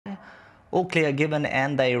All clear given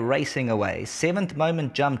and they racing away. Seventh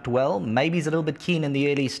Moment jumped well. Maybe he's a little bit keen in the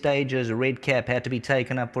early stages. Red Cap had to be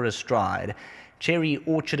taken up for a stride. Cherry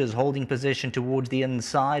Orchard is holding position towards the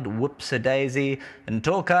inside. Whoops-a-daisy.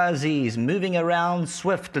 Ntokazi's moving around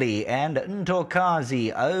swiftly, and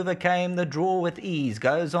Ntokazi overcame the draw with ease.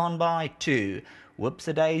 Goes on by 2.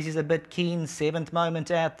 Whoops-a-daisy's a bit keen. Seventh Moment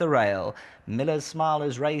at the rail. Miller's Smile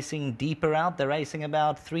is racing deeper out. They're racing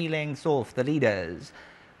about 3 lengths off the leaders.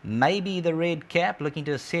 Maybe the Red Cap looking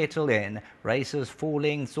to settle in. Races 4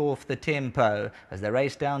 lengths off the tempo as they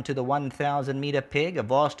race down to the 1,000 metre peg.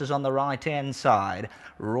 Avast is on the right hand side.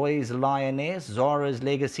 Roy's Lioness, Zara's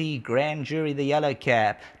Legacy, Grand Jury the Yellow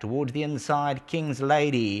Cap. Towards the inside, King's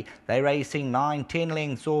Lady. They're racing 9-10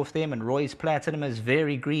 lengths off them, and Roy's Platinum is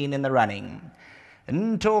very green in the running.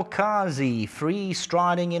 Ntokazi, free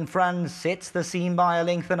striding in front, sets the scene by a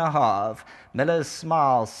length and a half. Miller's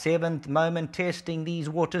Smile, Seventh Moment testing these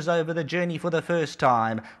waters over the journey for the first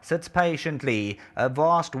time, sits patiently. A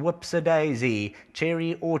vast Whoops-a-daisy.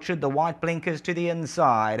 Cherry Orchard, the white blinkers to the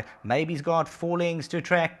inside. Maybe he's got 4 lengths to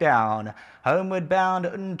track down. Homeward bound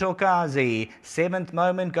Ntokazi. Seventh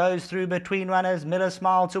Moment goes through between runners. Miller's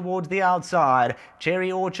Smile towards the outside.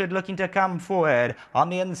 Cherry Orchard looking to come forward. On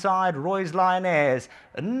the inside, Roy's Lioness.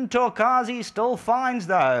 Ntokazi still finds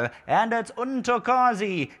though, and it's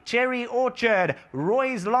Ntokazi, Cherry Orchard,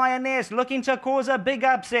 Roy's Lioness looking to cause a big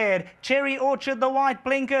upset. Cherry Orchard, the white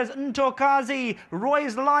blinkers, Ntokazi,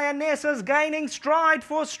 Roy's Lioness is gaining stride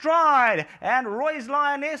for stride, and Roy's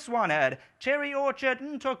Lioness won it. Cherry Orchard,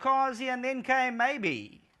 Ntokazi, and then came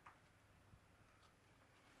Maybe.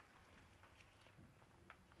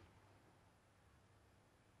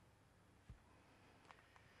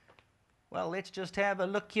 Well, let's just have a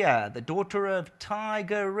look here. The daughter of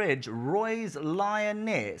Tiger Ridge, Roy's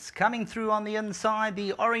Lioness. Coming through on the inside,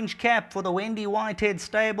 the orange cap for the Wendy Whitehead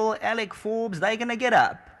stable. Alec Forbes, they're going to get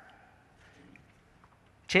up.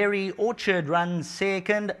 Cherry Orchard runs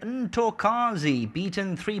second. Ntokazi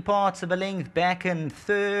beaten 3 parts of a length back in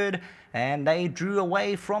third, and they drew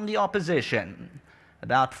away from the opposition.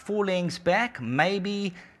 About 4 lengths back,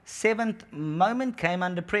 Maybe. Seventh Moment came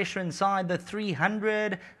under pressure inside the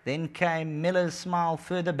 300. Then came Miller's Smile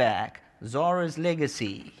further back. Zara's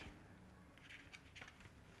Legacy.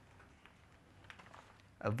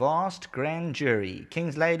 A vast Grand Jury.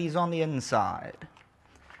 King's Lady's on the inside.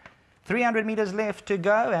 300 metres left to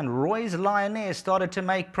go, and Roy's Lioness started to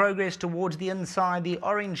make progress towards the inside. The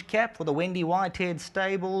orange cap for the Wendy Whitehead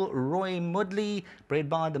stable, Roy Mudley, bred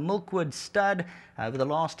by the Milkwood stud. Over the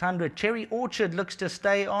last 100, Cherry Orchard looks to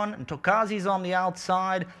stay on, and Ntokazi's on the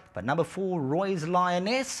outside. But number 4, Roy's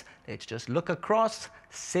Lioness, let's just look across.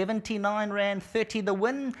 79 Rand 30 the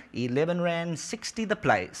win, 11 Rand 60 the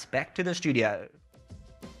place. Back to the studio.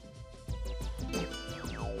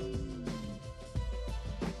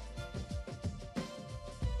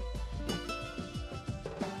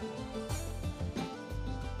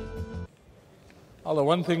 Well, the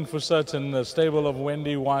one thing for certain, the stable of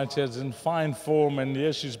Wendy Whitehead's in fine form, and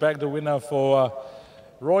yes, she's back the winner for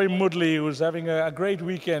Roy Mudley, who's having a great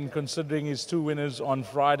weekend considering his 2 winners on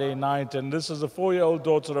Friday night. And this is a 4-year-old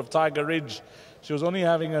daughter of Tiger Ridge. She was only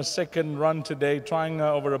having a second run today, trying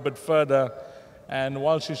over a bit further. And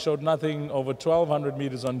while she showed nothing over 1,200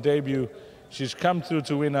 meters on debut, she's come through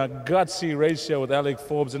to win a gutsy race here with Alec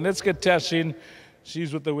Forbes. And let's get Tash in.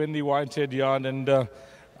 She's with the Wendy Whitehead yard, and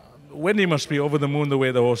Wendy must be over the moon the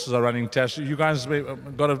way the horses are running, Tash. You guys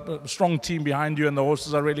got a strong team behind you, and the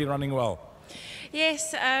horses are really running well.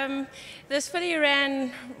 Yes, this filly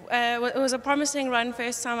ran, it was a promising run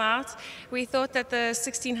first time out. We thought that the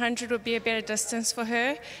 1600 would be a better distance for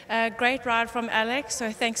her. Great ride from Alex, so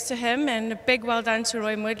thanks to him, and a big well done to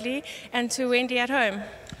Roy Mudley and to Wendy at home.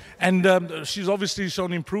 And she's obviously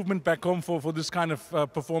shown improvement back home for this kind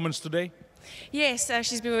of performance today. Yes,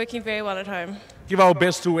 she's been working very well at home. Give our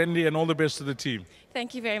best to Wendy and all the best to the team.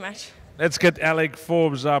 Thank you very much. Let's get Alec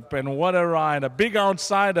Forbes up, and what a ride. A big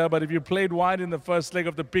outsider, but if you played wide in the first leg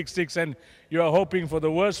of the pick six and you are hoping for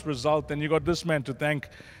the worst result, then you got this man to thank.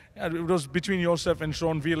 It was between yourself and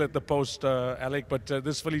Sean Veal at the post, Alec, but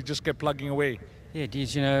this filly just kept plugging away. Yeah,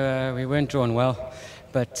 Deej, you know, we weren't drawn well,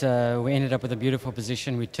 but we ended up with a beautiful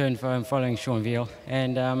position. We turned for home following Sean Veal,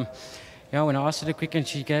 and yeah, when I asked her to quicken,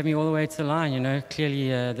 she gave me all the way to the line. You know, clearly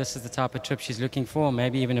this is the type of trip she's looking for,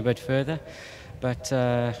 maybe even a bit further. But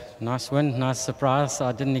nice win, nice surprise.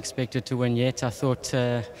 I didn't expect her to win yet. I thought,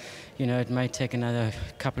 you know, it may take another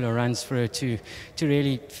couple of runs for her to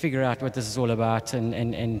really figure out what this is all about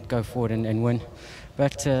and go forward and win.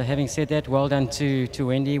 But having said that, well done to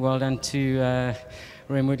Wendy, well done to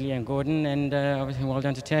Roy Mudley and Gordon, and obviously well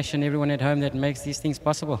done to Tash and everyone at home that makes these things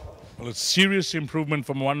possible. Well, it's serious improvement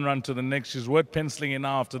from one run to the next. She's worth penciling in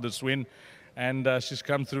now after this win, and she's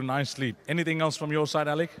come through nicely. Anything else from your side,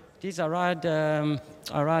 Alec? Geez, I ride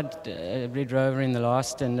Red Rover in the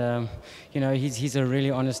last, and you know, he's a really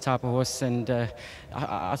honest type of horse, and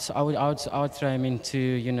I would throw him into,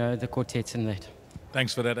 you know, the quartet in that.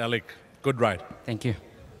 Thanks for that, Alec. Good ride. Thank you.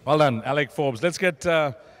 Well done, Alec Forbes. Let's get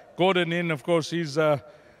Gordon in. Of course, he's Roy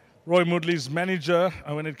Moodley's manager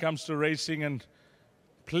when it comes to racing, and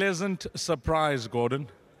pleasant surprise, Gordon.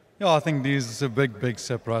 Yeah, I think this is a big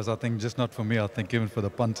surprise. I think just not for me, I think even for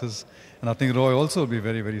the punters. And I think Roy also will be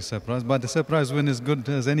very surprised. But the surprise win is good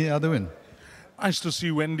as any other win. Nice to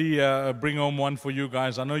see Wendy bring home one for you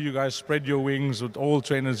guys. I know you guys spread your wings with all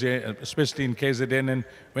trainers here, especially in KZN, and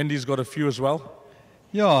Wendy's got a few as well.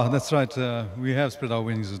 Yeah, that's right. We have spread our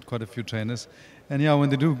wings with quite a few trainers. And yeah, when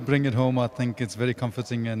they do bring it home, I think it's very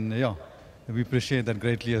comforting, and yeah, we appreciate that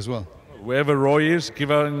greatly as well. Wherever Roy is,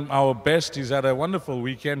 give him our best. He's had a wonderful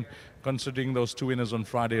weekend, considering those two winners on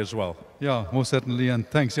Friday as well. Yeah, most certainly. And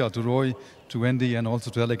thanks, yeah, to Roy, to Wendy, and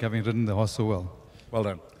also to Alec having ridden the horse so well. Well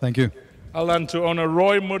done. Thank you. Well done to owner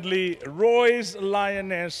Roy Moodley, Roy's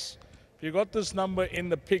Lioness. If you got this number in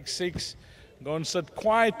the pick 6, go and sit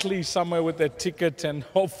quietly somewhere with that ticket, and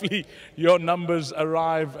hopefully your numbers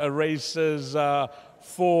arrive races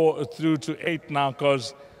 4 through to 8 now,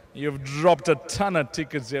 because you've dropped a ton of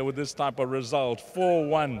tickets here with this type of result. 4,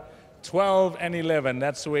 1, 12 and 11.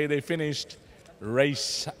 That's the way they finished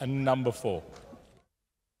race number 4.